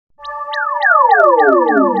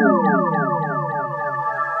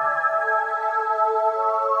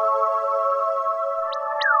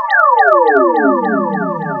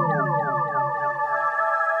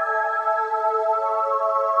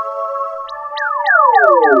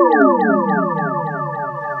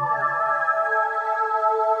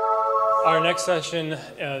our next session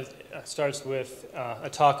starts with a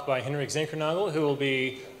talk by Henrik Zinkernagel, who will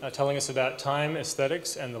be telling us about time,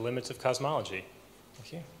 aesthetics, and the limits of cosmology.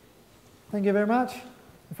 Thank you. Thank you very much.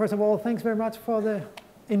 First of all, thanks very much for the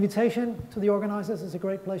invitation to the organizers. It's a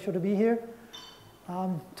great pleasure to be here.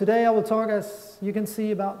 Today I will talk, as you can see,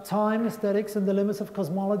 about time, aesthetics, and the limits of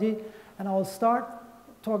cosmology. And I will start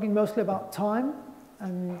talking mostly about time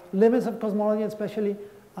and limits of cosmology, especially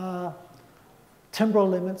temporal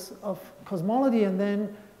limits of cosmology. And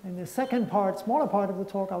then in the second part, smaller part of the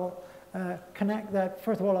talk, I will connect that.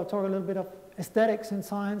 First of all, I'll talk a little bit of aesthetics in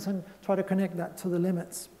science and try to connect that to the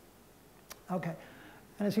limits. Okay.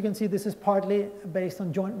 And as you can see, this is partly based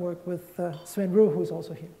on joint work with Sven Ruh, who's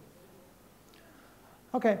also here.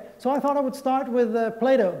 Okay, so I thought I would start with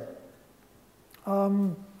Plato.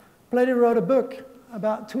 Plato wrote a book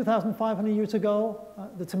about 2,500 years ago,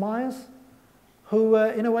 the Timaeus, who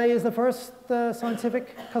in a way is the first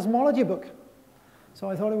scientific cosmology book. So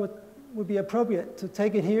I thought it would be appropriate to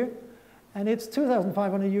take it here. And it's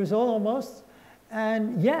 2,500 years old almost,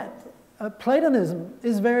 and yet Platonism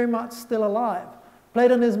is very much still alive.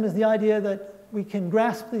 Platonism is the idea that we can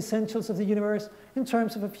grasp the essentials of the universe in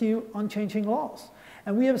terms of a few unchanging laws.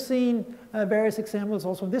 And we have seen various examples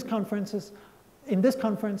also in this conference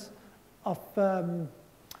of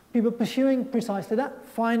people pursuing precisely that,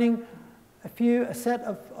 finding a set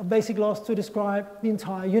of basic laws to describe the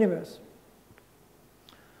entire universe.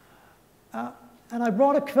 And I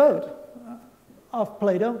brought a quote of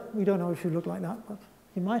Plato. We don't know if he looked like that, but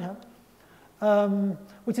he might have.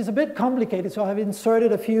 Which is a bit complicated, so I have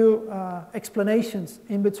inserted a few explanations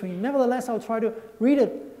in between. Nevertheless, I'll try to read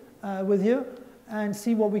it with you and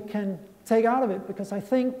see what we can take out of it, because I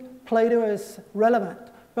think Plato is relevant,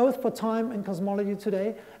 both for time and cosmology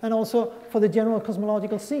today, and also for the general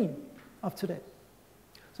cosmological scene of today.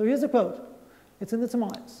 So here's the quote. It's in the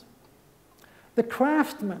Timaeus. The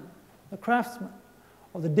craftsman,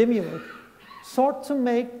 or the demiurge, sought to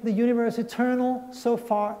make the universe eternal so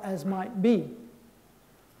far as might be.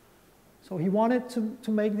 So he wanted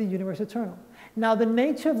to make the universe eternal. Now the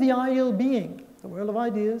nature of the ideal being, the world of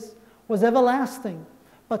ideas, was everlasting,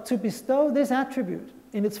 but to bestow this attribute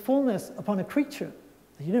in its fullness upon a creature,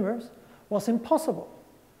 the universe, was impossible.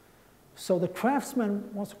 So the craftsman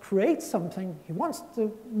wants to create something, he wants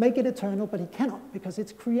to make it eternal, but he cannot because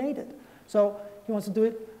it's created. So he wants to do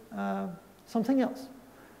it something else.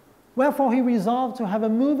 Wherefore he resolved to have a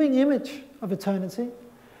moving image of eternity,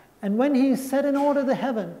 and when he set in order the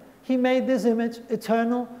heaven, he made this image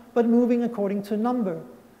eternal, but moving according to number,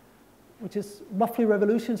 which is roughly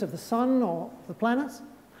revolutions of the sun or the planets,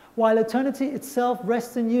 while eternity itself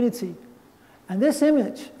rests in unity. And this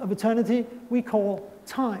image of eternity we call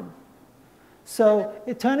time. So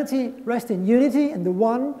eternity rests in unity, in the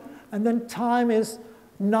one, and then time is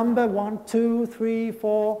number 1, 2, 3,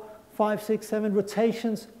 4, 5, 6, 7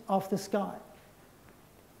 rotations of the sky.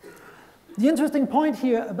 The interesting point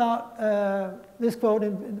here about this quote,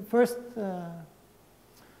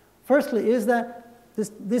 firstly, is that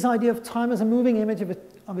this idea of time as a moving image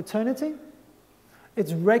of eternity,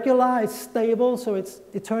 it's regular, it's stable, so it's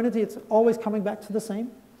eternity, it's always coming back to the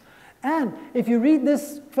same. And if you read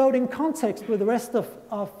this quote in context with the rest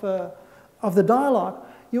of the dialogue,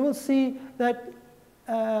 you will see that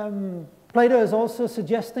Plato is also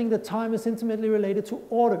suggesting that time is intimately related to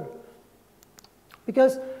order.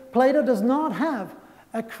 Because Plato does not have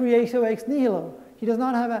a creatio ex nihilo. He does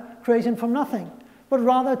not have a creation from nothing, but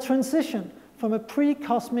rather a transition from a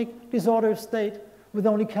pre-cosmic disordered state with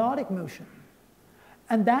only chaotic motion.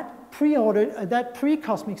 And that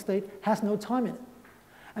pre-cosmic state has no time in it.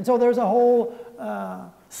 And so there's a whole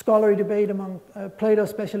scholarly debate among Plato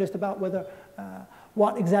specialists about whether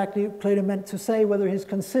what exactly Plato meant to say, whether he's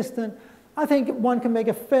consistent. I think one can make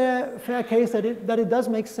a fair case that it does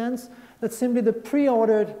make sense, that simply the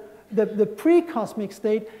pre-cosmic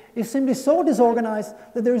state is simply so disorganized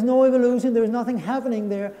that there is no evolution, there is nothing happening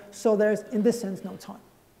there, so there's, in this sense, no time.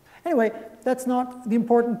 Anyway, that's not the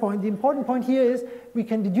important point. The important point here is we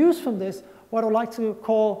can deduce from this what I would like to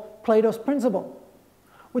call Plato's principle,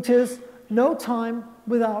 which is no time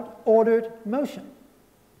without ordered motion.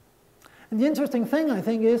 And the interesting thing, I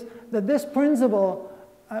think, is that this principle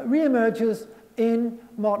reemerges in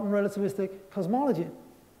modern relativistic cosmology.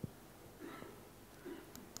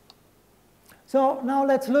 So now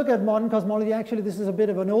let's look at modern cosmology. Actually, this is a bit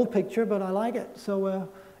of an old picture, but I like it. So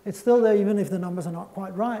it's still there, even if the numbers are not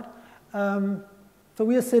quite right. So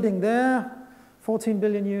we are sitting there 14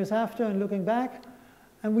 billion years after and looking back,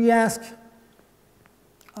 and we ask,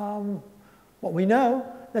 what we know,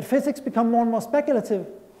 that physics become more and more speculative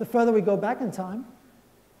the further we go back in time.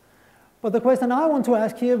 But the question I want to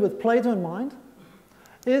ask here with Plato in mind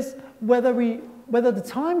is whether the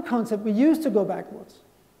time concept we used to go backwards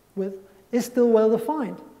with is still well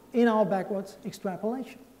defined in our backwards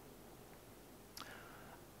extrapolation.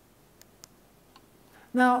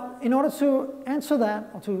 Now, in order to answer that,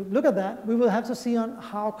 or to look at that, we will have to see on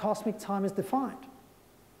how cosmic time is defined.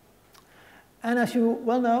 And as you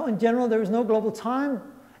well know, in general, there is no global time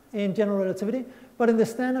in general relativity, but in the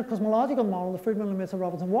standard cosmological model, the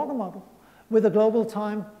Friedmann-Lemaitre-Robertson-Walker model, with a global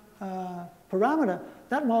time parameter,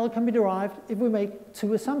 that model can be derived if we make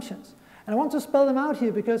two assumptions. And I want to spell them out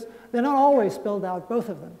here because they're not always spelled out, both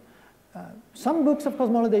of them. Some books of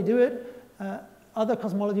cosmology, they do it. Other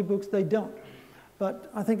cosmology books, they don't.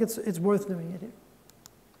 But I think it's worth doing it here.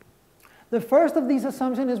 The first of these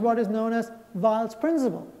assumptions is what is known as Weil's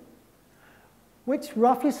principle, which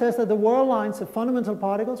roughly says that the world lines of fundamental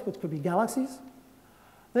particles, which could be galaxies,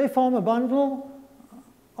 they form a bundle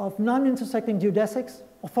of non-intersecting geodesics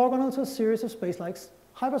orthogonal to a series of space-like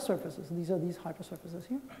hypersurfaces. These are these hypersurfaces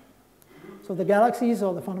here. So the galaxies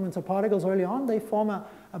or the fundamental particles early on, they form a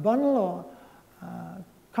bundle or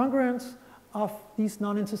congruence of these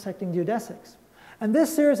non-intersecting geodesics. And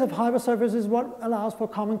this series of hypersurfaces is what allows for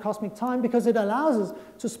common cosmic time because it allows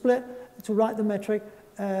us to write the metric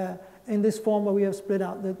in this form where we have split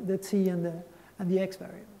out the t and the x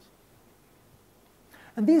variables.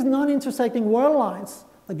 And these non-intersecting world lines,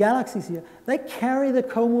 the galaxies here, they carry the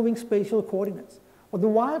co-moving spatial coordinates. What the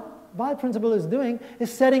Weil principle is doing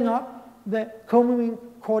is setting up the co-moving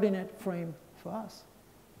coordinate frame for us.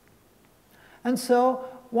 And so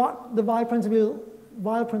what the Weil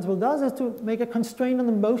principle does is to make a constraint on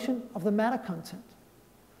the motion of the matter content,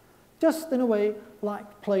 just in a way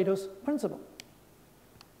like Plato's principle.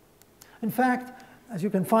 In fact, as you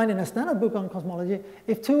can find in a standard book on cosmology,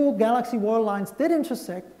 if two galaxy world lines did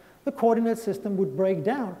intersect, the coordinate system would break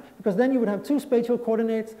down, because then you would have two spatial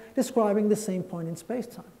coordinates describing the same point in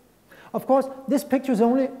space-time. Of course, this picture is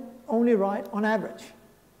only right on average.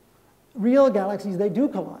 Real galaxies, they do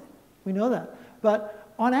collide. We know that. But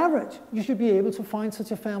on average, you should be able to find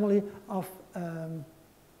such a family of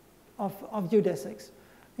geodesics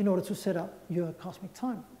in order to set up your cosmic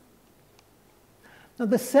time. Now,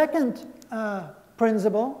 the second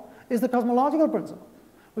principle is the cosmological principle,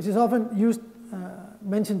 which is often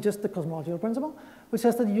mentioned just the cosmological principle, which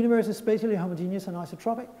says that the universe is spatially homogeneous and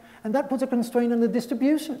isotropic, and that puts a constraint on the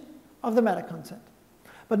distribution of the matter content.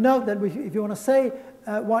 But note that if you want to say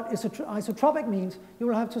what isotropic means, you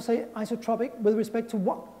will have to say isotropic with respect to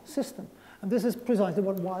what system. And this is precisely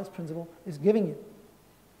what Weil's principle is giving you.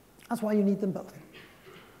 That's why you need them both.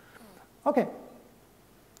 Okay.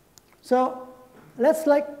 So let's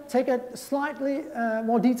take a slightly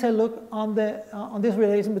more detailed look on this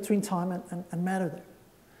relation between time and matter there.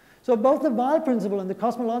 So both the Weil principle and the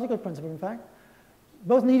cosmological principle, in fact,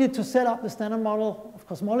 both needed to set up the standard model of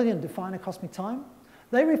cosmology and define a cosmic time.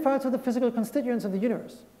 They refer to the physical constituents of the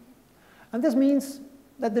universe. And this means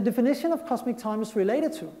that the definition of cosmic time is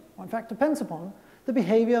related to, or in fact depends upon, the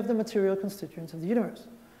behavior of the material constituents of the universe.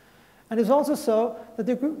 And it's also so that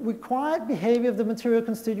the required behavior of the material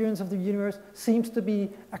constituents of the universe seems to be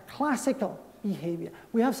a classical behavior.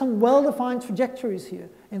 We have some well-defined trajectories here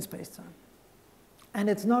in space-time. And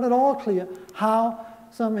it's not at all clear how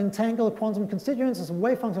some entangled quantum constituents and some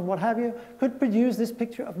wave functions, what have you, could produce this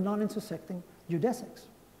picture of non-intersecting geodesics.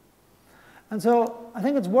 And so I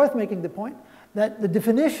think it's worth making the point that the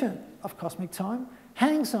definition of cosmic time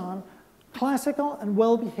hangs on classical and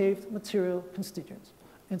well-behaved material constituents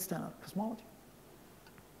in standard cosmology.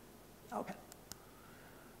 Okay.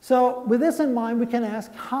 So with this in mind, we can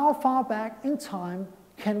ask how far back in time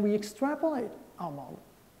can we extrapolate our model?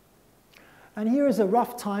 And here is a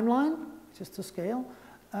rough timeline, just to scale.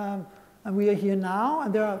 And we are here now,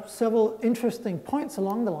 and there are several interesting points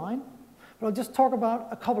along the line. But I'll just talk about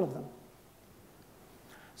a couple of them.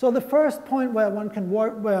 So the first point where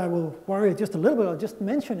I will worry just a little bit, I'll just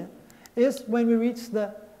mention it, is when we reach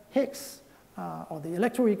the Higgs, or the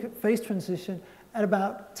electroweak phase transition, at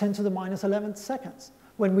about 10 to the minus 11 seconds,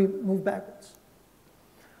 when we move backwards.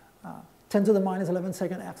 10 to the minus 11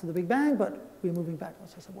 seconds after the Big Bang, but we're moving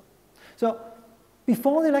backwards as it were. So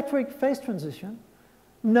before the electroweak phase transition,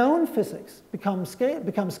 known physics becomes scale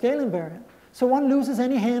invariant, so one loses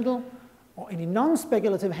any handle or any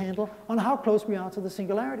non-speculative handle on how close we are to the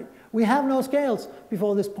singularity. We have no scales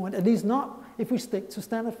before this point, at least not if we stick to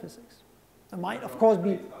standard physics. There might, of course,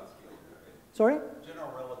 be... Sorry?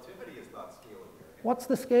 General relativity is not scale invariant. What's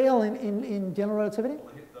the scale in general relativity?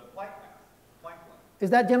 Well, the Planck mass, Planck length. Is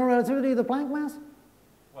that general relativity the Planck mass?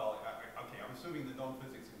 Well, okay, I'm assuming that known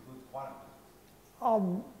physics includes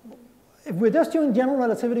quantum physics. if we're just doing general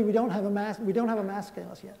relativity, we don't have a mass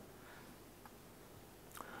scalars yet.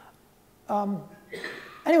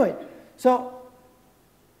 Anyway, so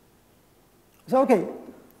okay,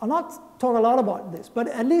 I'll not talk a lot about this, but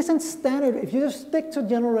at least in standard, if you just stick to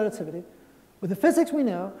general relativity, with the physics we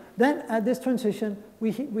know, then at this transition,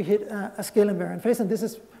 we hit a scale invariant phase, and this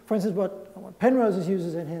is, for instance, what Penrose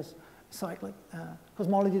uses in his cyclic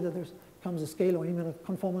cosmology, that there comes a scale or even a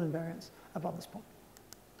conformal invariance above this point.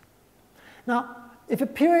 Now, if a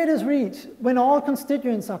period is reached when all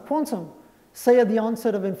constituents are quantum, say at the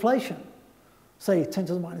onset of inflation, say 10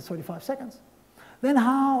 to the minus 35 seconds, then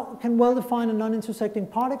how can well-defined and non-intersecting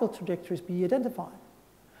particle trajectories be identified?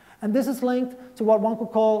 And this is linked to what one could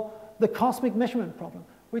call the cosmic measurement problem,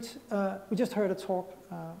 which we just heard a talk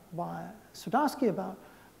by Sudarsky about,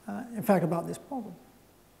 in fact, about this problem.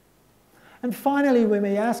 And finally, we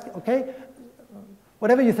may ask, okay,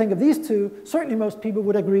 whatever you think of these two, certainly most people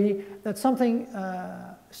would agree that something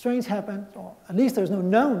strange happened, or at least there's no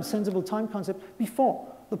known sensible time concept before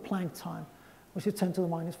the Planck time, which is 10 to the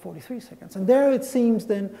minus 43 seconds. And there it seems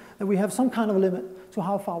then that we have some kind of a limit to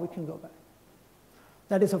how far we can go back.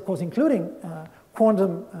 That is, of course, including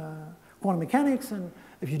quantum mechanics, and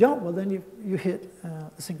if you don't, well, then you hit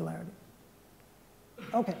the singularity.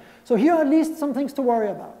 Okay, so here are at least some things to worry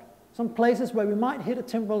about. Some places where we might hit a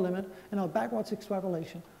temporal limit in our backwards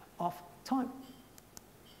extrapolation of time.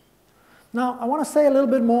 Now, I want to say a little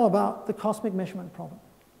bit more about the cosmic measurement problem.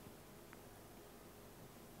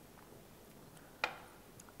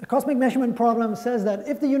 The cosmic measurement problem says that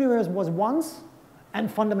if the universe was once, and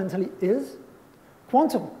fundamentally is,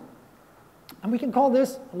 quantum, and we can call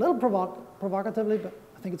this a little provocatively, but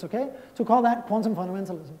I think it's okay, to call that quantum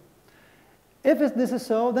fundamentalism. If this is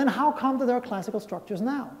so, then how come that there are classical structures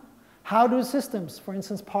now? How do systems, for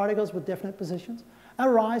instance, particles with definite positions,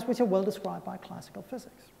 arise which are well described by classical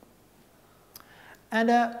physics? And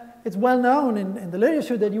it's well known in the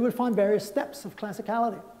literature that you will find various steps of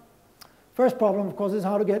classicality. First problem, of course, is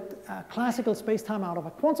how to get classical space-time out of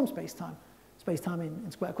a quantum space-time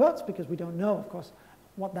in square quotes, because we don't know, of course,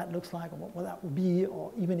 what that looks like or what that will be,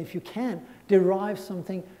 or even if you can, derive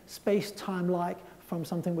something space-time-like from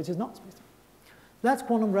something which is not space-time. That's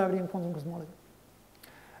quantum gravity and quantum cosmology.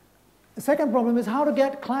 The second problem is how to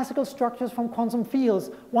get classical structures from quantum fields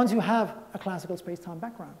once you have a classical space-time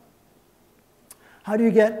background. How do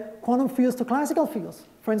you get quantum fields to classical fields?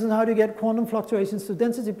 For instance, how do you get quantum fluctuations to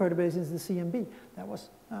density perturbations in the CMB? That was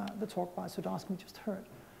the talk by Sudarsky we just heard.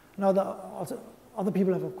 And other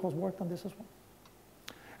people have, of course, worked on this as well.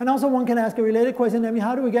 And also one can ask a related question, namely,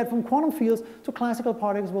 how do we get from quantum fields to classical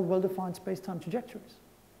particles with well-defined space-time trajectories?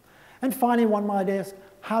 And finally, one might ask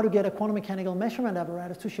how to get a quantum mechanical measurement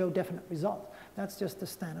apparatus to show definite results. That's just the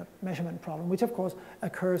standard measurement problem, which of course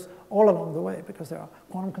occurs all along the way because there are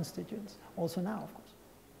quantum constituents also now, of course.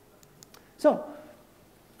 So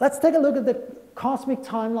let's take a look at the cosmic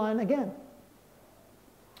timeline again.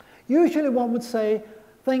 Usually one would say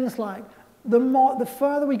things like, the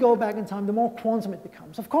further we go back in time, the more quantum it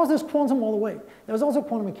becomes. Of course, there's quantum all the way. There's also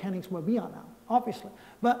quantum mechanics where we are now, obviously.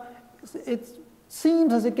 But it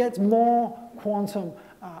seems as it gets more quantum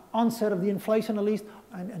onset of the inflation at least,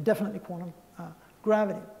 and definitely quantum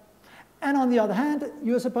gravity. And on the other hand,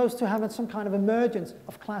 you're supposed to have some kind of emergence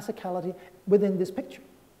of classicality within this picture.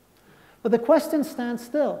 But the question stands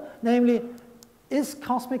still, namely, is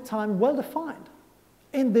cosmic time well defined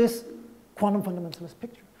in this quantum fundamentalist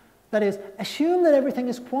picture? That is, assume that everything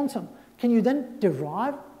is quantum. Can you then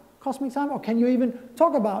derive cosmic time, or can you even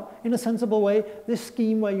talk about, in a sensible way, this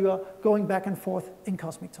scheme where you are going back and forth in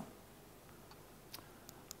cosmic time?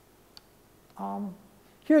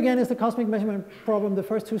 Here again is the cosmic measurement problem, the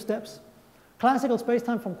first two steps. Classical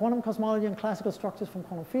spacetime from quantum cosmology and classical structures from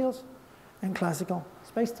quantum fields and classical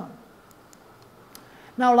spacetime.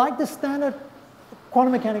 Now, like the standard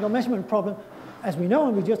quantum mechanical measurement problem, as we know,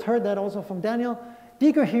 and we just heard that also from Daniel,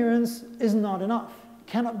 decoherence is not enough,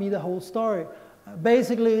 cannot be the whole story.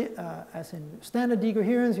 Basically, as in standard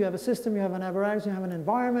decoherence, you have a system, you have an apparatus, you have an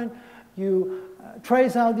environment, you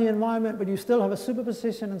trace out the environment, but you still have a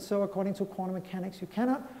superposition, and so according to quantum mechanics, you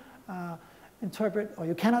cannot interpret, or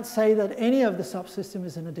you cannot say that any of the subsystem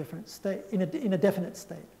is in a different state, in a definite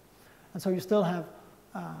state. And so you still have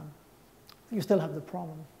the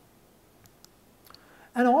problem.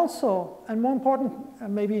 And also, and more important,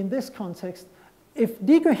 maybe in this context, if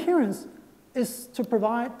decoherence is to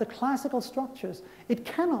provide the classical structures, it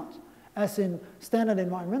cannot, as in standard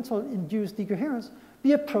environmental induced decoherence,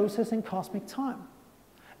 be a process in cosmic time.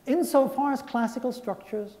 Insofar as classical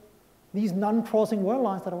structures, these non-crossing world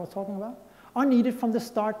lines that I was talking about, are needed from the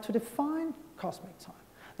start to define cosmic time.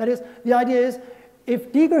 That is, the idea is,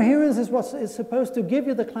 if decoherence is what is supposed to give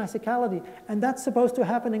you the classicality, and that's supposed to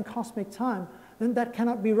happen in cosmic time, then that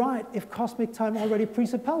cannot be right if cosmic time already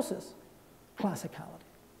presupposes classicality.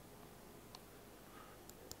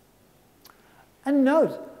 And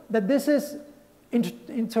note that this is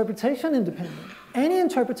interpretation independent. Any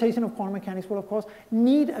interpretation of quantum mechanics will, of course,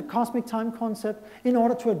 need a cosmic time concept in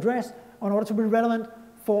order to address, in order to be relevant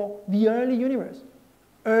for the early universe.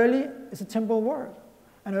 Early is a temporal word.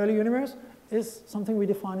 An early universe is something we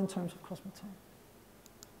define in terms of cosmic time.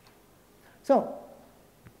 So,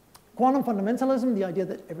 quantum fundamentalism, the idea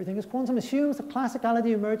that everything is quantum, assumes that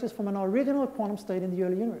classicality emerges from an original quantum state in the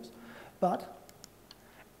early universe. But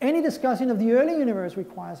any discussion of the early universe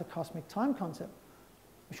requires a cosmic time concept.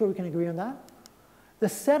 I'm sure we can agree on that. The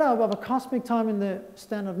setup of a cosmic time in the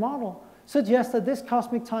standard model suggests that this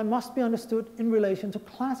cosmic time must be understood in relation to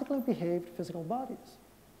classically behaved physical bodies.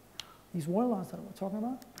 These world lines that we're talking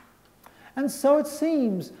about. And so it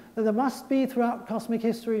seems that there must be, throughout cosmic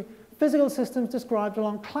history, physical systems described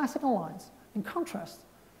along classical lines, in contrast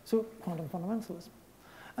to quantum fundamentalism.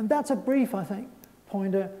 And that's a brief, I think,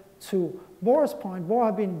 pointer to Bohr's point. Bohr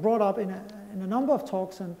has been brought up in a number of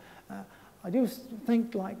talks, and I do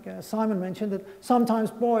think, like Simon mentioned, that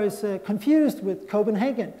sometimes Bohr is confused with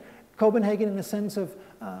Copenhagen. Copenhagen in the sense of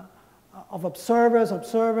observers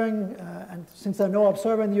observing, and since there are no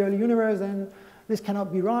observer in the early universe, then this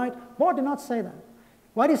cannot be right. Bohr did not say that.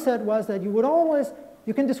 What he said was that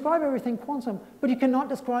you can describe everything quantum, but you cannot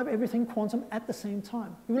describe everything quantum at the same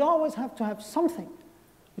time. You will always have to have something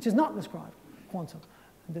which is not described quantum.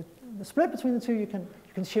 The split between the two, you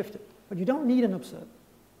can shift it, but you don't need an observer.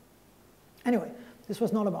 Anyway, this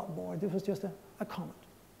was not about Bohr. This was just a comment.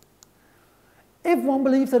 If one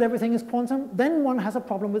believes that everything is quantum, then one has a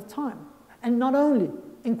problem with time, and not only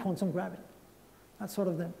in quantum gravity. That's sort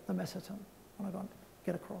of the message I want to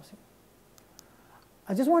get across here.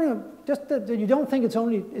 I just want you, just that you don't think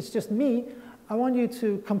it's just me, I want you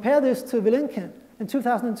to compare this to Vilenkin in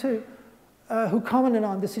 2002, who commented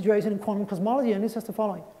on the situation in quantum cosmology, and he says the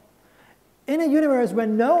following. In a universe where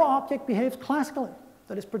no object behaves classically,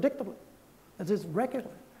 that is predictably, that is regularly,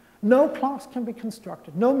 no clocks can be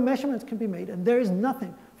constructed, no measurements can be made, and there is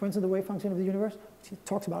nothing, for instance, the wave function of the universe, which he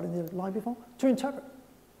talks about in the slide before, to interpret.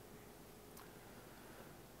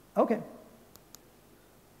 Okay.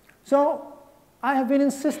 So I have been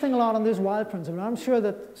insisting a lot on this Weil principle, and I'm sure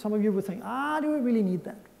that some of you would think, do we really need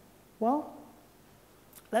that? Well,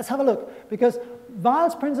 let's have a look, because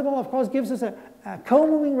Weil's principle, of course, gives us a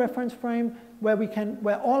co-moving reference frame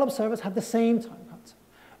where all observers have the same time concept.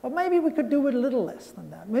 But maybe we could do it a little less than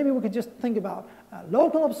that. Maybe we could just think about a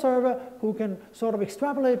local observer who can sort of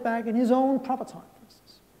extrapolate back in his own proper time, for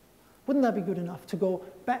instance. Wouldn't that be good enough to go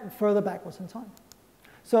further backwards in time?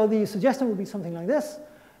 So the suggestion would be something like this.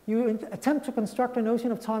 You attempt to construct a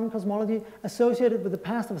notion of time in cosmology associated with the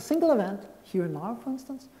past of a single event, here and now, for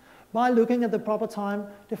instance, by looking at the proper time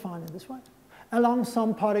defined in this way, along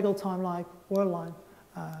some particle time-like world line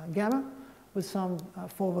gamma with some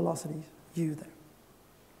 4 velocities u there.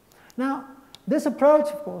 Now, this approach,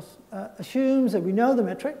 of course, assumes that we know the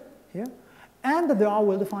metric here, and that there are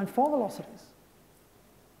well-defined 4 velocities.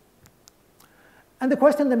 And the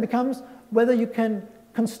question then becomes whether you can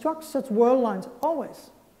construct such world lines always,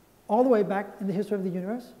 all the way back in the history of the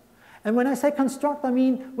universe. And when I say construct, I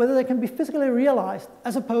mean whether they can be physically realized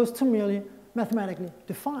as opposed to merely mathematically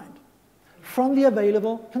defined from the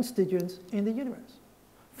available constituents in the universe.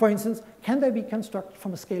 For instance, can they be constructed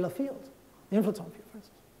from a scalar field, the inflaton field, for instance?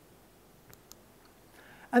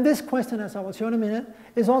 And this question, as I will show in a minute,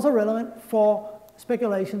 is also relevant for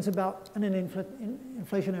speculations about an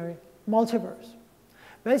inflationary multiverse.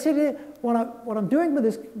 Basically, what I'm doing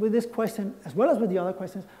with this question, as well as with the other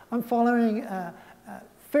questions, I'm following a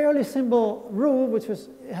fairly simple rule, which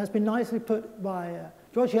has been nicely put by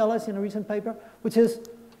George Ellis in a recent paper, which is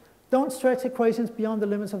don't stretch equations beyond the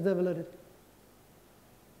limits of their validity.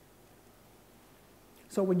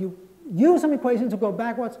 So when you use some equation to go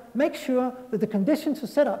backwards, make sure that the conditions to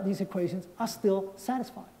set up these equations are still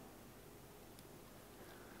satisfied.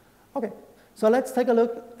 Okay, so let's take a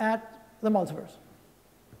look at the multiverse.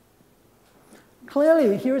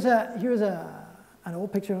 Clearly, here's an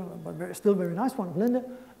old picture, but still very nice one of Linde,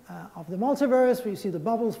 of the multiverse, where you see the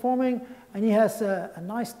bubbles forming, and he has a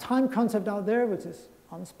nice time concept out there, which is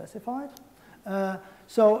unspecified.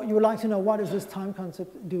 So you would like to know, what is this time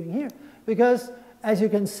concept doing here? Because as you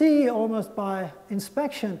can see, almost by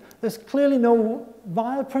inspection, there's clearly no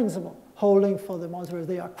Weil principle holding for the multiverse.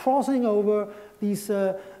 They are crossing over these,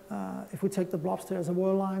 if we take the blobs there as the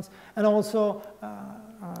world lines, and also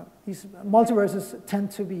these multiverses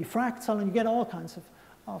tend to be fractal, and you get all kinds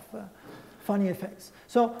funny effects.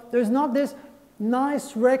 So there's not this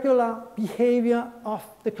nice regular behavior of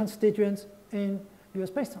the constituents in your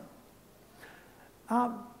spacetime.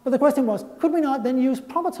 But the question was, could we not then use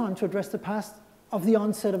proper time to address the past of the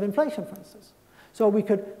onset of inflation, for instance? So we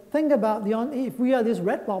could think about, if we are this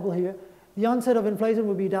red bubble here, the onset of inflation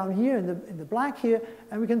would be down here in the black here,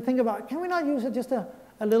 and we can think about, can we not use just a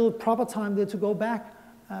little proper time there to go back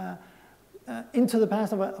into the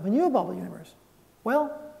past of a new bubble universe?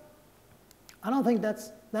 Well, I don't think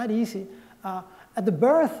that's that easy. At the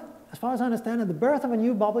birth, as far as I understand, at the birth of a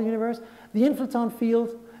new bubble universe, the inflaton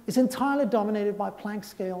field is entirely dominated by Planck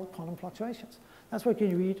scale quantum fluctuations. That's what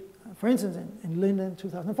you read, for instance, in Linden in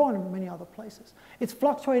 2004 and many other places. It's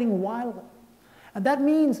fluctuating wildly. And that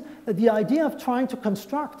means that the idea of trying to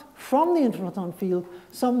construct from the inflaton field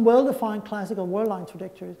some well-defined classical world-line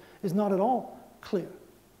trajectory is not at all clear.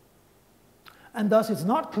 And thus it's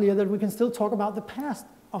not clear that we can still talk about the past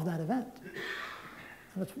of that event.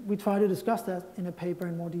 And we try to discuss that in a paper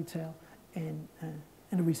in more detail in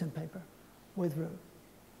a recent paper with Rue.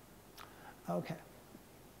 Okay.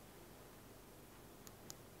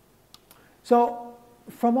 So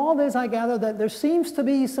from all this, I gather that there seems to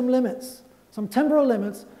be some limits, some temporal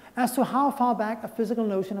limits, as to how far back a physical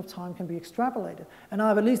notion of time can be extrapolated. And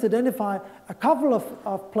I've at least identified a couple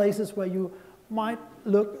of places where you might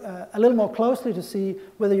look a little more closely to see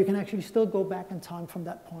whether you can actually still go back in time from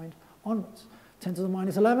that point onwards. 10 to the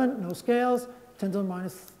minus 11, no scales. 10 to the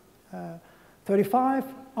minus 35,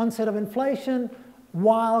 onset of inflation,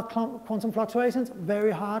 wild quantum fluctuations,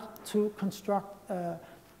 very hard to construct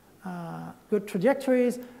good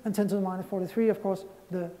trajectories. And 10 to the minus 43, of course,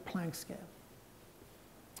 the Planck scale.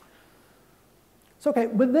 So okay,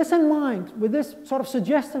 with this in mind, with this sort of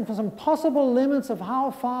suggestion for some possible limits of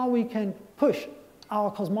how far we can push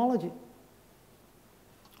our cosmology,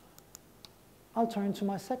 I'll turn to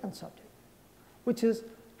my second subject, which is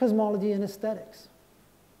cosmology and aesthetics.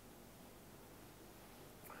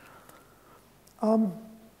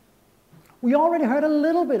 We already heard a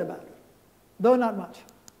little bit about it, though not much.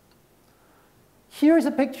 Here's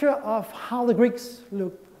a picture of how the Greeks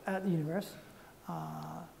looked at the universe.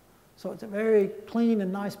 So it's a very clean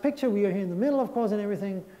and nice picture. We are here in the middle, of course, and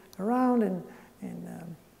everything around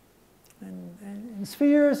in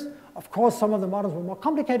spheres. Of course, some of the models were more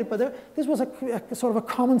complicated, but this was a sort of a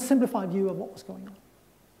common simplified view of what was going on.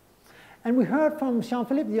 And we heard from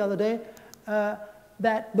Jean-Philippe the other day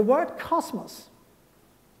that the word cosmos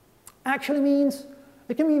actually means,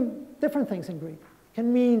 it can mean different things in Greek. It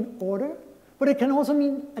can mean order, but it can also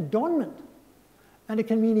mean adornment. And it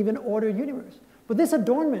can mean even ordered universe. But this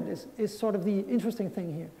adornment is sort of the interesting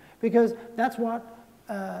thing here, because that's what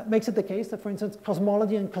makes it the case that, for instance,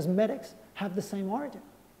 cosmology and cosmetics have the same origin.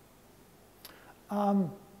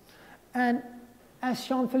 And as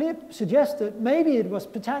Jean-Philippe suggested, maybe it was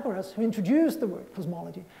Pythagoras who introduced the word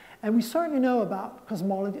cosmology. And we certainly know about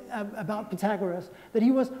cosmology, about Pythagoras, that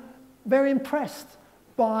he was very impressed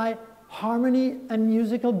by harmony and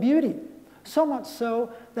musical beauty. So much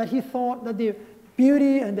so that he thought that the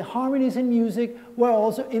beauty and the harmonies in music were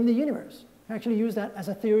also in the universe. He actually used that as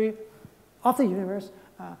a theory of the universe,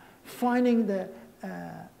 finding the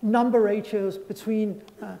number ratios between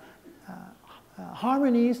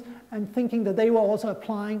harmonies and thinking that they were also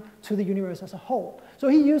applying to the universe as a whole. So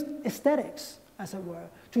he used aesthetics, as it were,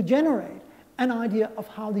 to generate an idea of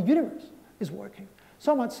how the universe is working.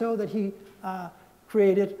 So much so that he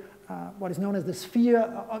created what is known as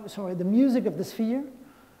the the music of the sphere,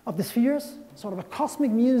 of the spheres, sort of a cosmic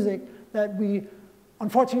music that we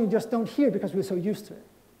unfortunately just don't hear because we're so used to it.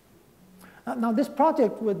 Now this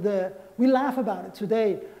project, we laugh about it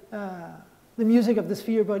today, the music of the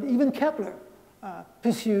sphere, but even Kepler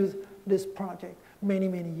pursued this project many,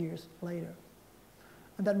 many years later.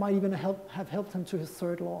 And that might even have helped him to his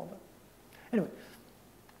third law. But anyway,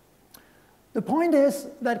 the point is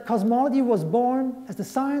that cosmology was born as the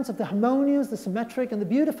science of the harmonious, the symmetric, and the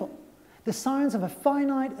beautiful, the science of a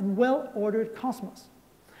finite and well-ordered cosmos.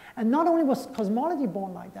 And not only was cosmology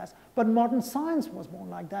born like that, but modern science was born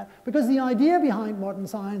like that, because the idea behind modern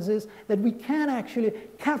science is that we can actually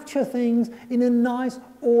capture things in a nice,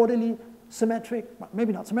 orderly, symmetric, well,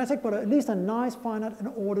 maybe not symmetric, but at least a nice, finite, and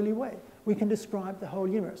orderly way. We can describe the whole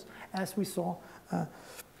universe, as we saw,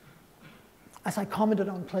 as I commented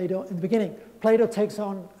on Plato in the beginning. Plato takes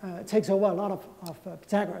over a lot of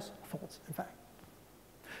Pythagoras' thoughts, in fact.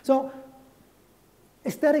 So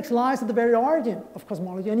aesthetics lies at the very origin of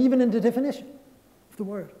cosmology, and even in the definition of the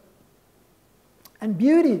word. And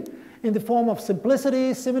beauty, in the form of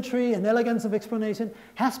simplicity, symmetry, and elegance of explanation,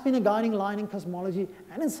 has been a guiding line in cosmology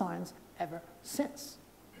and in science ever since.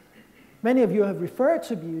 Many of you have referred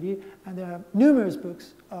to beauty, and there are numerous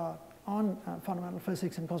books on fundamental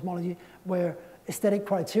physics and cosmology where aesthetic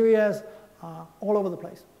criteria are all over the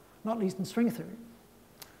place, not least in string theory.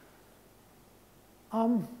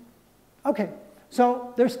 Okay,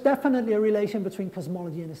 so there's definitely a relation between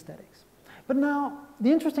cosmology and aesthetics. But now,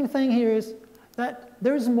 the interesting thing here is that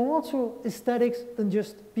there is more to aesthetics than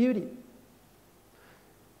just beauty.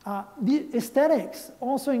 The aesthetics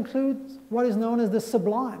also includes what is known as the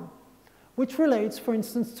sublime, which relates, for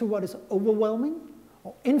instance, to what is overwhelming,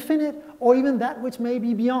 or infinite, or even that which may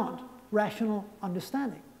be beyond rational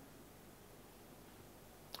understanding.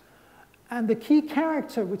 And the key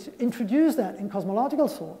character which introduced that in cosmological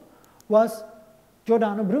thought was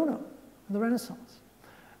Giordano Bruno in the Renaissance.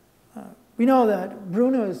 We know that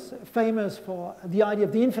Bruno is famous for the idea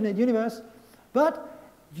of the infinite universe, but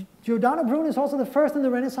Giordano Bruno is also the first in the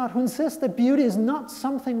Renaissance who insists that beauty is not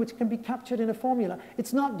something which can be captured in a formula.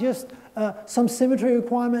 It's not just some symmetry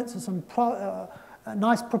requirements or some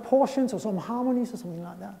nice proportions or some harmonies or something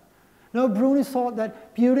like that. No, Bruno thought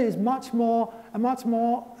that beauty is a much more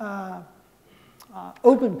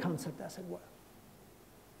open concept, as it were.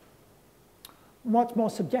 Much more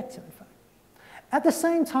subjective, in fact. At the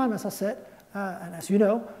same time, as I said, and as you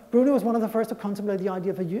know, Bruno was one of the first to contemplate the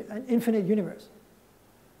idea of an infinite universe,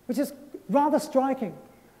 which is rather striking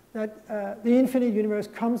that the infinite universe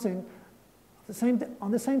comes in at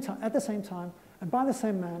the same time, and by the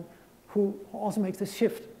same man who also makes this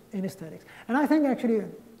shift in aesthetics. And I think actually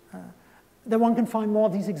that one can find more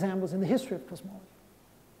of these examples in the history of cosmology.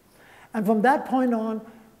 And from that point on,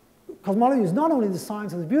 cosmology is not only the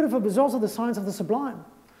science of the beautiful, but it's also the science of the sublime.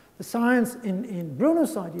 The science in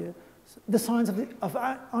Bruno's idea, the science of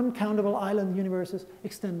uncountable island universes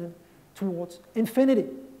extended towards infinity.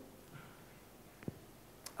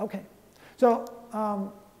 Okay, so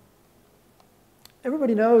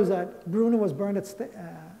everybody knows that Bruno was burned at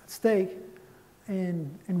stake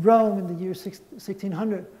in Rome in the year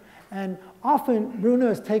 1600. And often Bruno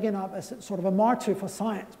is taken up as sort of a martyr for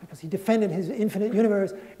science because he defended his infinite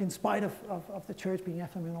universe in spite of the church being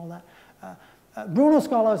anathema and all that. Bruno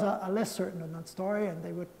scholars are less certain on that story, and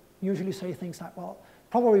they would usually say things like, well,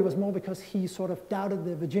 probably it was more because he sort of doubted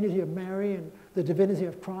the virginity of Mary and the divinity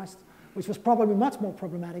of Christ, which was probably much more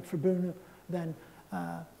problematic for Bruno than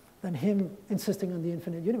him insisting on the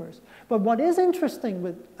infinite universe. But what is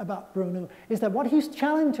interesting about Bruno is that what he's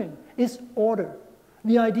challenging is order,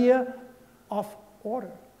 the idea of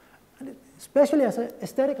order, and especially as an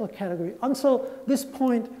aesthetical category. Until this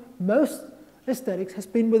point, most aesthetics has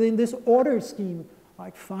been within this order scheme,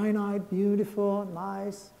 like finite, beautiful,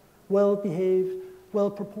 nice, well-behaved,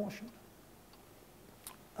 well-proportioned.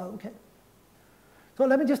 Okay. So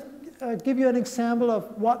let me just give you an example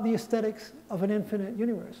of what the aesthetics of an infinite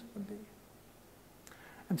universe would be.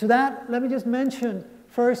 And to that, let me just mention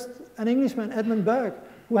first an Englishman, Edmund Burke,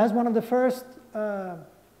 who has one of the first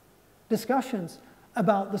discussions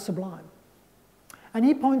about the sublime. And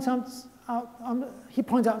he points out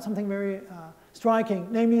something very striking,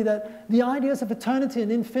 namely that the ideas of eternity and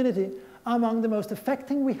infinity are among the most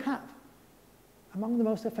affecting we have. Among the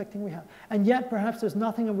most affecting we have. And yet, perhaps there's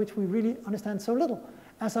nothing of which we really understand so little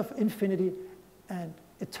as of infinity and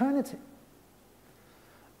eternity.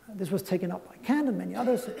 This was taken up by Kant and many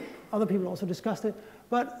others. Other people also discussed it.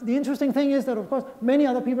 But the interesting thing is that, of course, many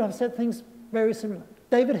other people have said things very similar.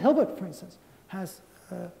 David Hilbert, for instance, has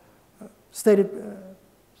stated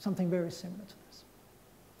something very similar to this.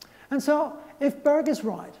 And so, if Burke is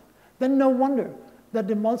right, then no wonder that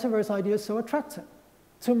the multiverse idea is so attractive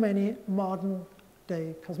to many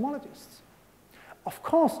modern-day cosmologists. Of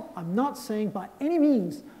course, I'm not saying by any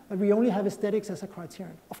means that we only have aesthetics as a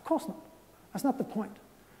criterion. Of course not. That's not the point.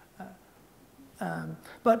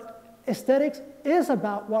 But aesthetics is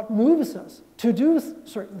about what moves us to do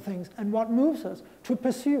certain things and what moves us to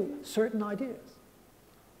pursue certain ideas.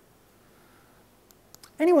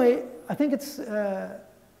 Anyway, I think it's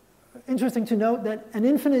interesting to note that an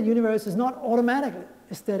infinite universe is not automatically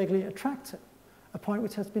aesthetically attractive, a point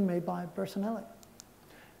which has been made by Bersinelli.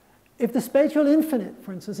 If the spatial infinite,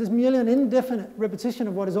 for instance, is merely an indefinite repetition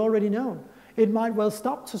of what is already known, it might well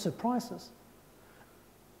stop to surprise us.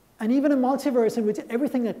 And even a multiverse in which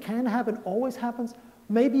everything that can happen always happens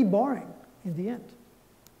may be boring in the end.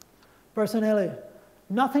 Bersinelli,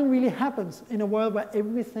 nothing really happens in a world where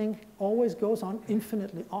everything always goes on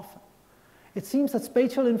infinitely often. It seems that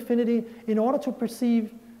spatial infinity, in order to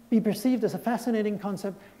be perceived as a fascinating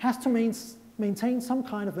concept, has to maintain some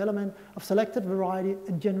kind of element of selected variety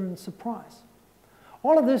and genuine surprise.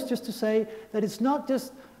 All of this just to say that it's not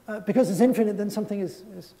just because it's infinite then something is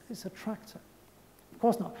attractive. Of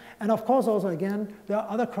course not. And of course also, again, there are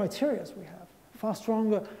other criteria we have, far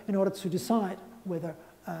stronger in order to decide whether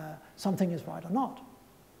something is right or not.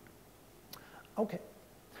 Okay.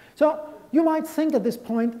 So you might think at this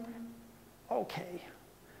point, okay,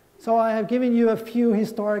 so I have given you a few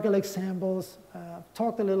historical examples,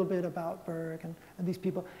 talked a little bit about Berg and these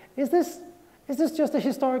people. Is this just a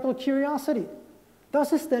historical curiosity?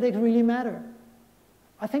 Does aesthetics really matter?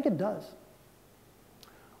 I think it does.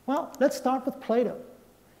 Well, let's start with Plato.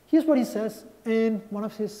 Here's what he says in one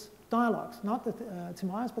of his dialogues, not the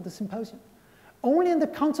Timaeus, but the Symposium. Only in the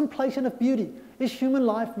contemplation of beauty is human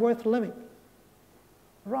life worth living.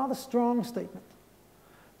 A rather strong statement.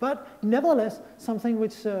 But nevertheless, something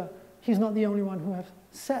which he's not the only one who has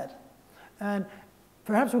said. And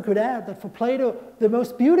perhaps we could add that for Plato, the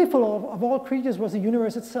most beautiful of all creatures was the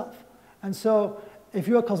universe itself. And so if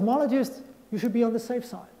you're a cosmologist, you should be on the safe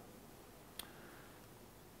side.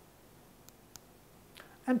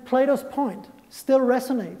 And Plato's point still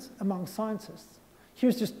resonates among scientists.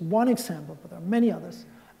 Here's just one example, but there are many others.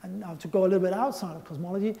 And now to go a little bit outside of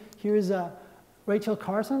cosmology, here is Rachel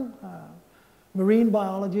Carson, marine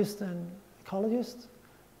biologist and ecologist,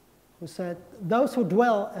 who said, those who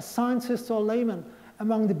dwell as scientists or laymen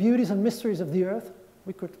among the beauties and mysteries of the earth,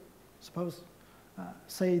 we could suppose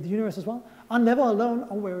say the universe as well, are never alone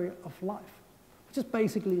or weary of life, which is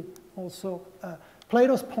basically also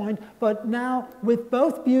Plato's point, but now with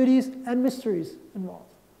both beauties and mysteries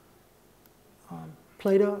involved.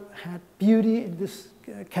 Plato had beauty in this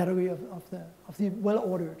category of the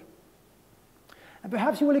well-ordered. And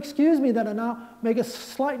perhaps you will excuse me that I now make a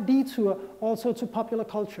slight detour also to popular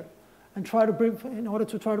culture and try to bring, in order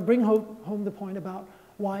to try to bring home the point about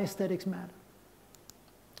why aesthetics matter.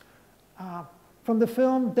 From the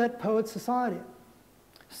film Dead Poets Society,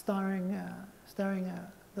 starring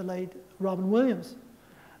the late Robin Williams,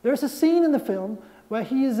 there's a scene in the film where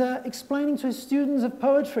he is explaining to his students of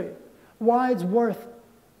poetry why it's worth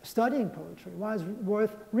studying poetry, why it's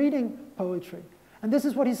worth reading poetry. And this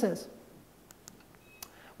is what he says.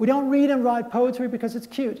 We don't read and write poetry because it's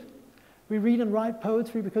cute. We read and write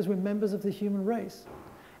poetry because we're members of the human race.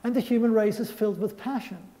 And the human race is filled with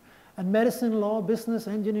passion. And medicine, law, business,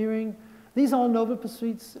 engineering, these are all noble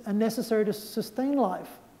pursuits and necessary to sustain life.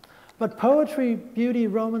 But poetry, beauty,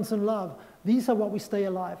 romance, and love, these are what we stay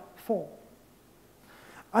alive for.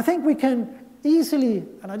 I think we can easily,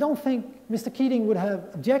 and I don't think Mr. Keating would have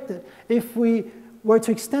objected, if we were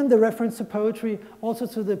to extend the reference to poetry also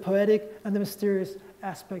to the poetic and the mysterious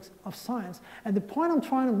aspects of science. And the point I'm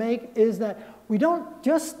trying to make is that we don't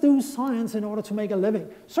just do science in order to make a living.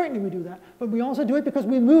 Certainly we do that, but we also do it because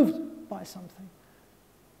we're moved by something.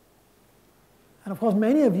 And of course,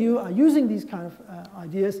 many of you are using these kind of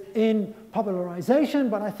ideas in popularization,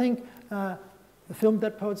 but I think the film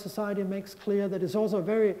Dead Poets Society makes clear that it's also a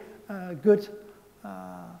very good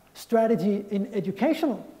strategy in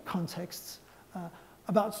educational contexts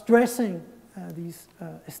about stressing these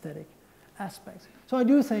aesthetic aspects. So I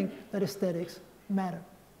do think that aesthetics matter.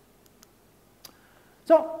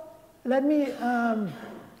 So let me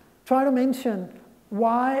try to mention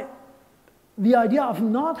why the idea of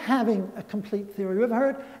not having a complete theory. We've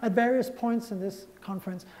heard at various points in this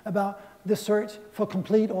conference about the search for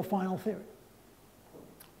complete or final theory.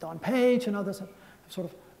 Don Page and others have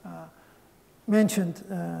sort of mentioned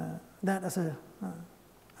that as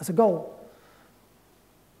a goal.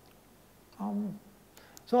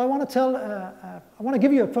 So I want to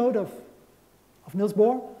give you a quote of Niels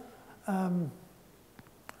Bohr,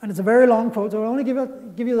 and it's a very long quote, so I'll only give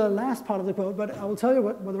you the last part of the quote, but I will tell you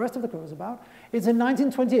what the rest of the quote is about. It's in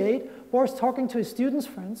 1928, Bohr's talking to his students'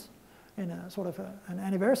 friends in a sort of an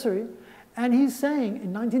anniversary, and he's saying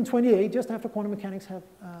in 1928, just after quantum mechanics have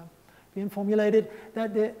been formulated,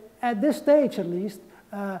 that at this stage at least,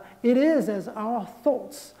 it is as our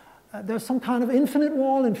thoughts, there's some kind of infinite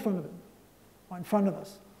wall in front of it, or in front of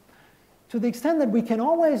us. To the extent that we can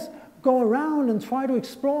always go around and try to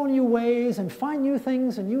explore new ways and find new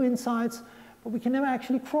things and new insights, but we can never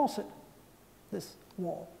actually cross it, this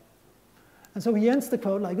wall. And so he ends the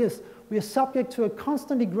quote like this: we are subject to a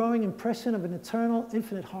constantly growing impression of an eternal,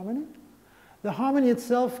 infinite harmony. The harmony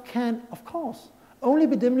itself can, of course, only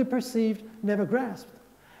be dimly perceived, never grasped.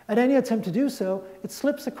 At any attempt to do so, it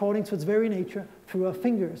slips according to its very nature through our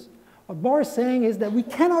fingers. What Bohr is saying is that we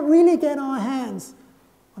cannot really get our hands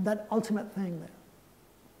on that ultimate thing there.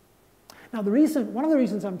 Now, one of the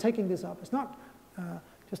reasons I'm taking this up is not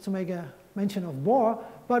just to make a mention of Bohr,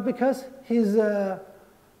 but because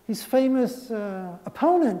his famous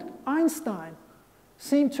opponent, Einstein,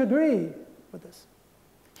 seemed to agree with this.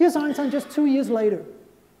 Here's Einstein just 2 years later.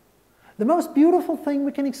 The most beautiful thing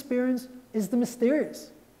we can experience is the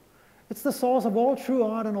mysterious. It's the source of all true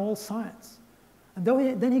art and all science. And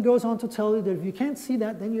then he goes on to tell you that if you can't see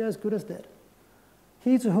that, then you're as good as dead.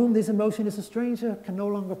 He to whom this emotion is a stranger can no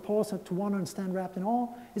longer pause to wonder and stand wrapped in awe,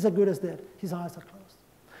 is as good as dead. His eyes are closed.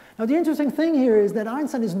 Now the interesting thing here is that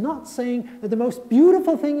Einstein is not saying that the most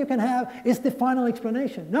beautiful thing you can have is the final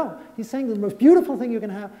explanation. No, he's saying that the most beautiful thing you can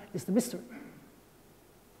have is the mystery.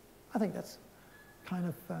 I think that's kind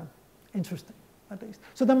of interesting, at least.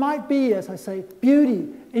 So there might be, as I say, beauty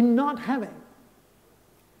in not having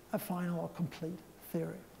a final or complete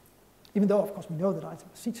theory. Even though, of course, we know that Einstein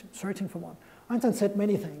was searching for one. Einstein said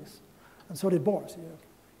many things, and so did Bohr. You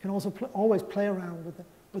can also always play around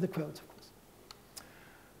with the quotes, of course.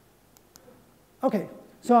 Okay,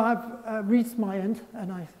 so I've reached my end,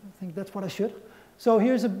 and I think that's what I should. So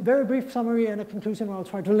here's a very brief summary and a conclusion where I'll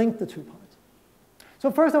try to link the 2 parts.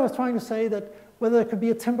 So first I was trying to say that whether there could be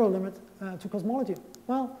a temporal limit to cosmology.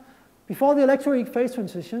 Well, before the electroweak phase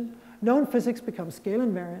transition, known physics becomes scale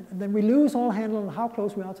invariant, and then we lose all handle on how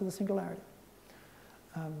close we are to the singularity.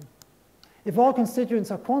 If all constituents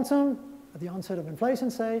are quantum, at the onset of inflation,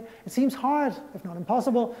 say, it seems hard, if not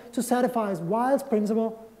impossible, to satisfy Weyl's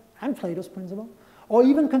principle and Plato's principle, or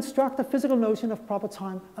even construct a physical notion of proper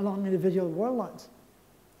time along individual world lines.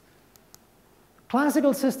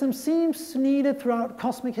 Classical system seems needed throughout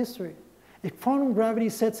cosmic history. If quantum gravity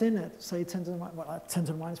sets in at, say, 10 to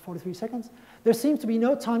the minus 43 seconds, there seems to be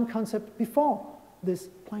no time concept before this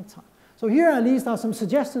Planck time. So here at least are some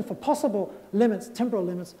suggestions for possible limits, temporal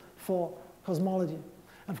limits for cosmology.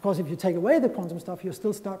 And of course, if you take away the quantum stuff, you're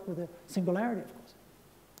still stuck with the singularity, of course.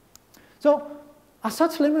 So are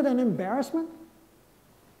such limits an embarrassment?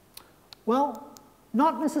 Well,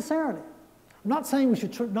 not necessarily. I'm not saying we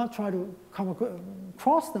should not try to come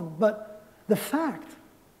across them, but the fact,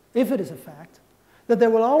 if it is a fact, that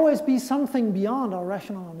there will always be something beyond our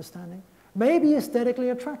rational understanding may be aesthetically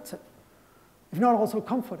attractive, if not also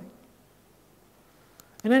comforting.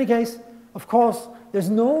 In any case, of course,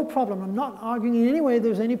 there's no problem. I'm not arguing in any way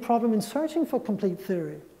there's any problem in searching for complete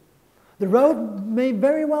theory. The road may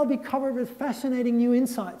very well be covered with fascinating new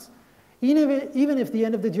insights, even if the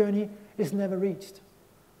end of the journey is never reached.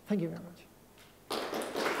 Thank you very much.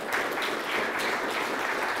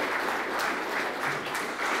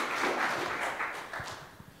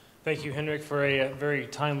 Thank you, Henrik, for a very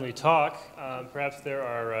timely talk. Perhaps there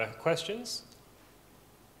are questions?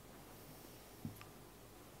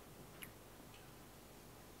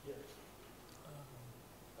 Yes.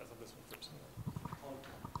 I thought this one first.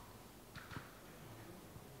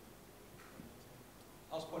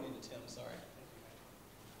 I was pointing to Tim, sorry.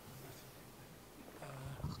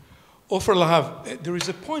 Ofer Lahav, there is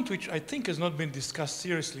a point which I think has not been discussed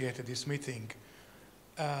seriously yet at this meeting,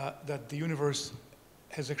 that the universe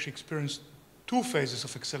has actually experienced 2 phases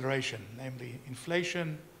of acceleration, namely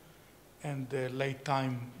inflation and the late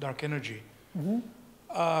time dark energy.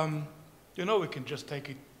 Mm-hmm. You know, we can just take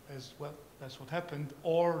it as, well, that's what happened,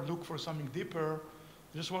 or look for something deeper.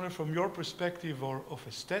 I just wonder from your perspective or of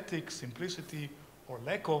aesthetic, simplicity, or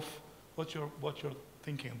lack of, what you're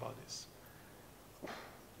thinking about this.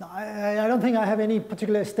 No, I don't think I have any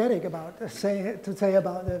particular aesthetic about to say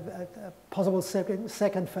about a possible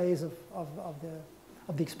second phase of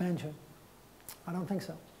the expansion. I don't think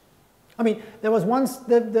so. I mean, there was once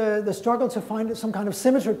the struggle to find some kind of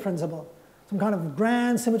symmetry principle, some kind of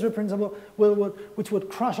grand symmetry principle which would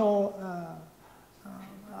crush all,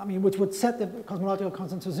 which would set the cosmological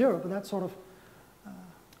constant to 0, but that's sort of a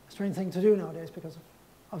strange thing to do nowadays because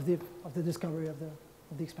of the discovery of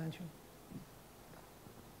the expansion.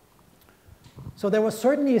 So there was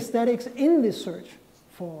certainly aesthetics in this search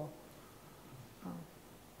for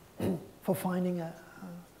finding a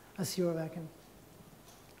zero vacuum,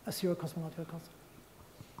 a zero cosmological constant.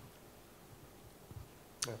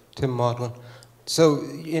 Tim Maudlin. So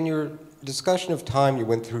in your discussion of time, you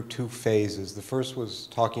went through 2 phases. The first was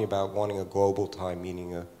talking about wanting a global time,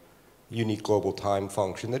 meaning a unique global time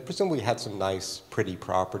function that presumably had some nice, pretty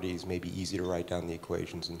properties, maybe easy to write down the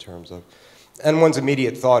equations in terms of. And one's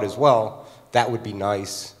immediate thought is, well, that would be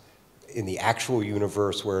nice in the actual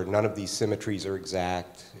universe where none of these symmetries are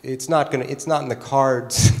exact. It's not in the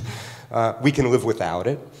cards. We can live without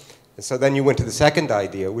it. And so then you went to the second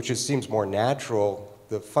idea, which seems more natural,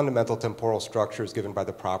 the fundamental temporal structures given by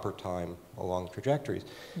the proper time along trajectories.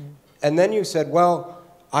 Mm-hmm. And then you said, well,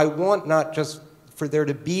 I want not just for there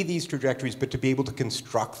to be these trajectories, but to be able to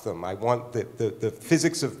construct them. I want the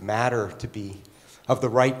physics of matter to be of the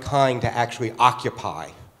right kind to actually occupy.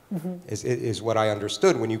 Mm-hmm. is what I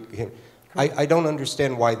understood when you. I don't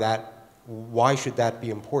understand why should that be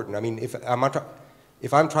important? I mean,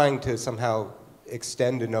 if I'm trying to somehow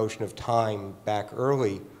extend a notion of time back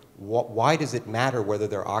early, why does it matter whether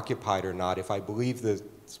they're occupied or not? If I believe the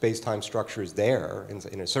space-time structure is there,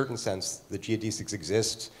 in a certain sense, the geodesics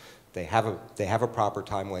exist, they have a proper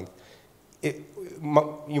time length.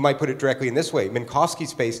 You might put it directly in this way. Minkowski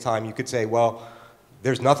space-time, you could say, well,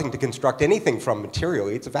 there's nothing to construct anything from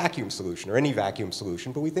materially. It's a vacuum solution, or any vacuum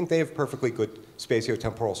solution, but we think they have perfectly good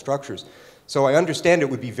spatiotemporal structures. So I understand it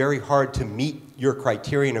would be very hard to meet your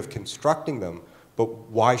criterion of constructing them, but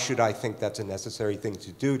why should I think that's a necessary thing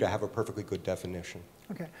to do to have a perfectly good definition?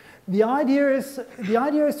 Okay. The idea is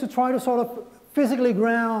to try to sort of physically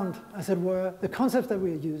ground, as it were, the concepts that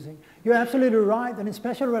we're using. You're absolutely right that in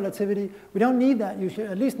special relativity, we don't need that usually,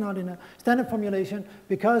 at least not in a standard formulation,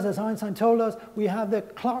 because as Einstein told us, we have the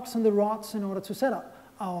clocks and the rods in order to set up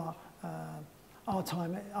our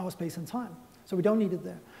time, our space and time. So we don't need it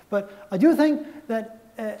there. But I do think that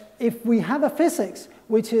if we have a physics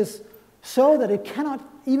which is so that it cannot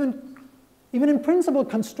even in principle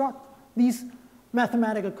construct these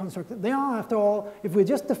mathematical constructs. They are, after all, if we're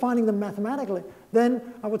just defining them mathematically, then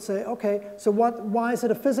I would say, okay, so why is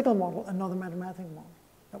it a physical model and not a mathematical model?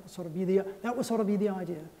 That would sort of be the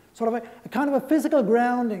idea. Sort of a kind of a physical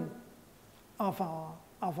grounding of our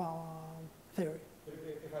theory.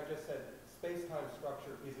 If I just said space-time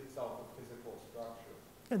structure is itself a physical structure.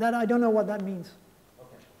 That I don't know what that means.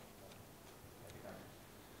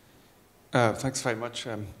 Okay. Thanks very much.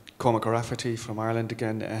 Cormac O'Rafferty from Ireland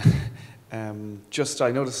again.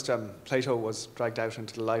 I noticed Plato was dragged out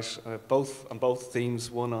into the light on both themes,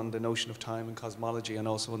 one on the notion of time and cosmology, and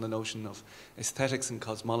also on the notion of aesthetics and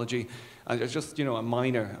cosmology. And it's just, a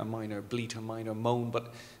minor bleat, a minor moan,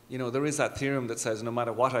 but there is that theorem that says no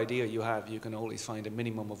matter what idea you have, you can always find a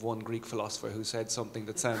minimum of one Greek philosopher who said something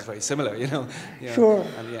that sounds very similar. Sure.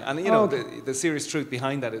 And the serious truth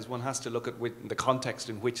behind that is one has to look at the context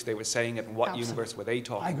in which they were saying it and what Absolutely. universe were they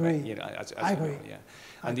talking I agree. about. I agree. Yeah.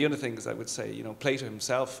 And the other thing is, I would say, Plato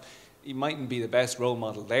himself, he mightn't be the best role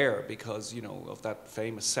model there because, of that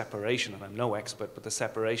famous separation, and I'm no expert, but the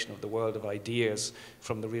separation of the world of ideas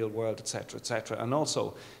from the real world, etc., etc. And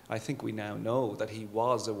also, I think we now know that he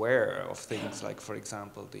was aware of things like, for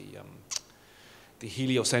example, the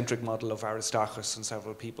heliocentric model of Aristarchus and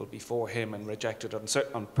several people before him, and rejected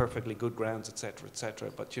on perfectly good grounds, etc.,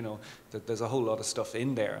 etc. But, that there's a whole lot of stuff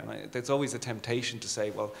in there, and there's always a temptation to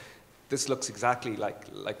say, well, this looks exactly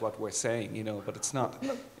like what we're saying, but it's not.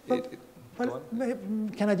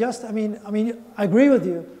 Can I just, I agree with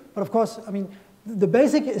you, but of course, the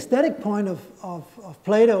basic aesthetic point of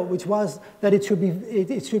Plato, which was that it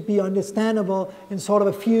should be understandable in sort of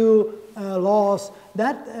a few laws,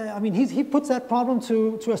 that, he puts that problem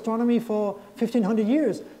to astronomy for 1,500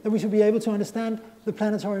 years, that we should be able to understand the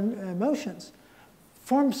planetary motions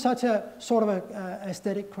from such a sort of a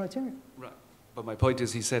aesthetic criterion. Right. But my point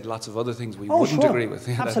is, he said lots of other things we Oh, wouldn't sure. agree with.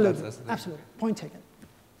 Absolutely, that's absolutely. Point taken.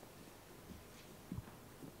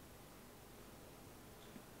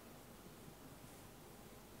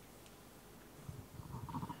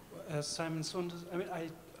 Simon Saunders,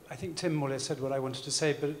 I think Tim more or less said what I wanted to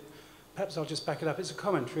say, but perhaps I'll just back it up. It's a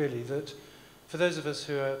comment, really, that for those of us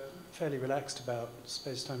who are fairly relaxed about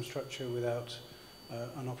space-time structure without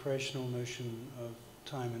an operational notion of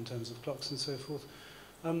time in terms of clocks and so forth,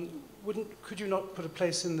 could you not put a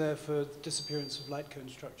place in there for the disappearance of light cone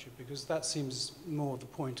structure? Because that seems more the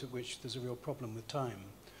point at which there's a real problem with time.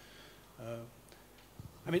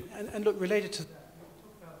 And look, related to that, we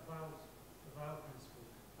talked about the Weyl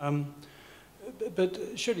principle.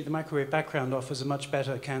 But surely the microwave background offers a much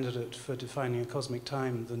better candidate for defining a cosmic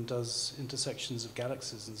time than does intersections of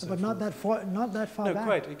galaxies and so forth. But not that far back. No,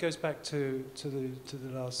 quite. It goes back to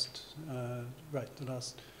the last, the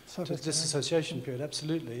last disassociation period,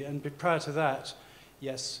 absolutely. And prior to that,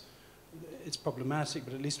 yes, it's problematic,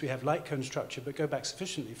 but at least we have light cone structure, but go back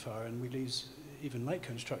sufficiently far and we lose even light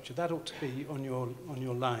cone structure. That ought to be on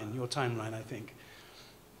your line, your timeline, I think.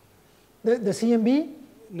 The CMB?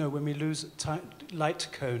 No, when we lose light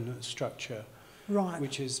cone structure, right,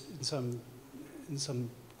 which is in some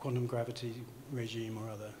quantum gravity regime or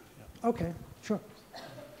other. Yeah. Okay, sure.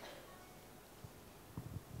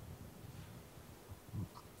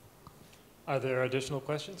 Are there additional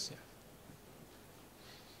questions? Yeah.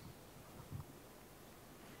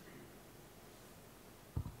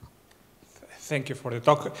 Thank you for the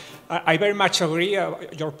talk. I very much agree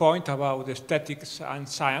your point about aesthetics and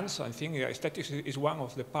science. I think aesthetics is one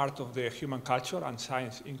of the part of the human culture, and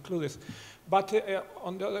science included. But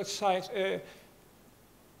on the other side,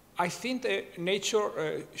 I think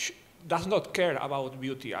nature does not care about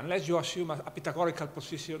beauty. Unless you assume a Pythagorean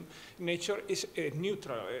position, nature is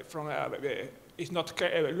neutral from is not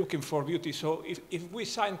looking for beauty. So if we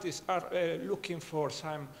scientists are looking for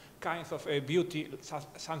some kind of beauty,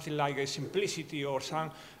 something like a simplicity or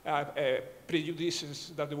some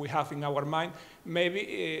prejudices that we have in our mind,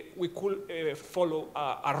 maybe we could follow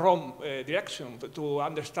a wrong direction to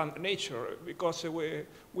understand nature, because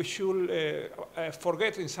we should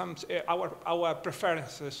forget in some our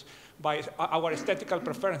preferences, by our aesthetical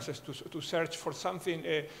preferences, to search for something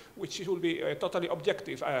which will be totally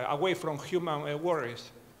objective, away from human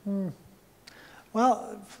worries.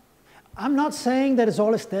 Well, I'm not saying that it's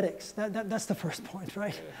all aesthetics. That's the first point,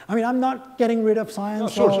 right? I mean, I'm not getting rid of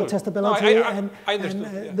science or testability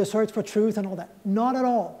and the search for truth and all that. Not at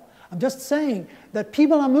all. I'm just saying that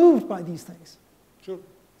people are moved by these things. Sure.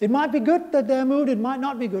 It might be good that they're moved, it might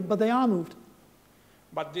not be good, but they are moved.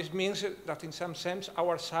 But this means that in some sense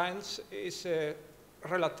our science is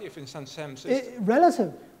relative in some sense.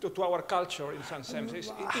 Relative. To our culture in some sense.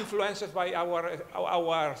 It's influenced by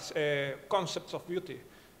our concepts of beauty.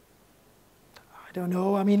 I don't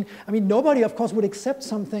know. I mean, nobody, of course, would accept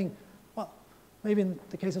something, well, maybe in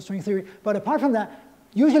the case of string theory, but apart from that,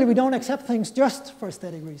 usually we don't accept things just for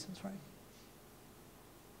aesthetic reasons, right?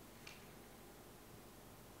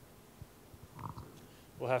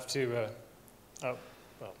 We'll have to, well,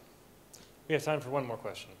 we have time for one more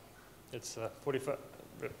question. It's 45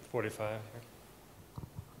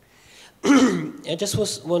 here. I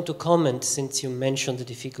just want to comment, since you mentioned the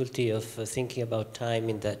difficulty of thinking about time,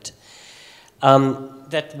 in that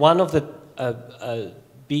that one of the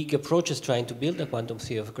big approaches trying to build a quantum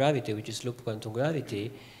theory of gravity, which is loop quantum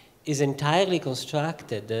gravity, is entirely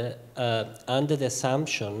constructed under the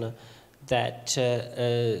assumption that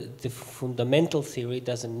the fundamental theory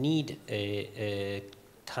doesn't need a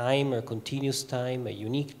time or continuous time, a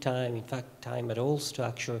unique time, in fact time at all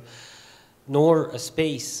structure, nor a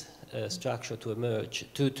space structure to emerge,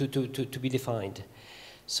 to be defined.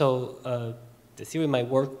 So the theory might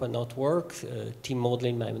work but not work, team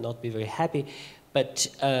modeling might not be very happy, but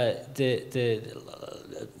the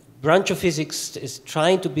branch of physics is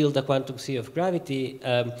trying to build a quantum theory of gravity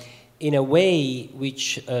in a way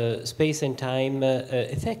which space and time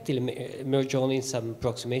effectively emerge only in some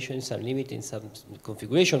approximation, in some limit, in some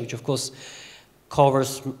configuration, which of course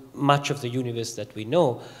covers much of the universe that we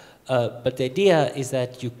know. But the idea is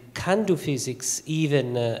that you can do physics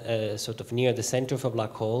even sort of near the center of a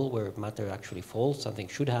black hole, where matter actually falls, something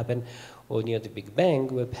should happen, or near the Big Bang,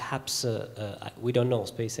 where perhaps, we don't know,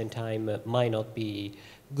 space and time might not be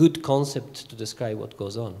good concept to describe what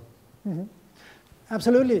goes on. Mm-hmm.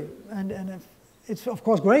 Absolutely, and it's of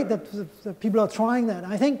course great that people are trying that.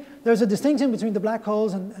 I think there's a distinction between the black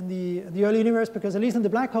holes and the early universe, because at least in the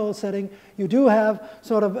black hole setting, you do have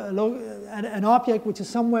sort of an object which is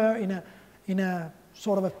somewhere in a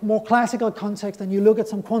sort of a more classical context, and you look at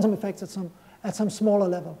some quantum effects at some smaller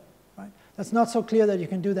level. Right? That's not so clear that you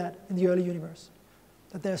can do that in the early universe.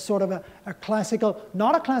 That there's sort of a classical,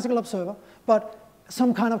 not a classical observer, but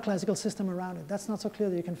some kind of classical system around it. That's not so clear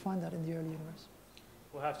that you can find that in the early universe.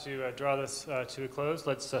 We'll have to draw this to a close.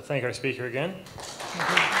 Let's thank our speaker again.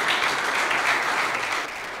 Thank you.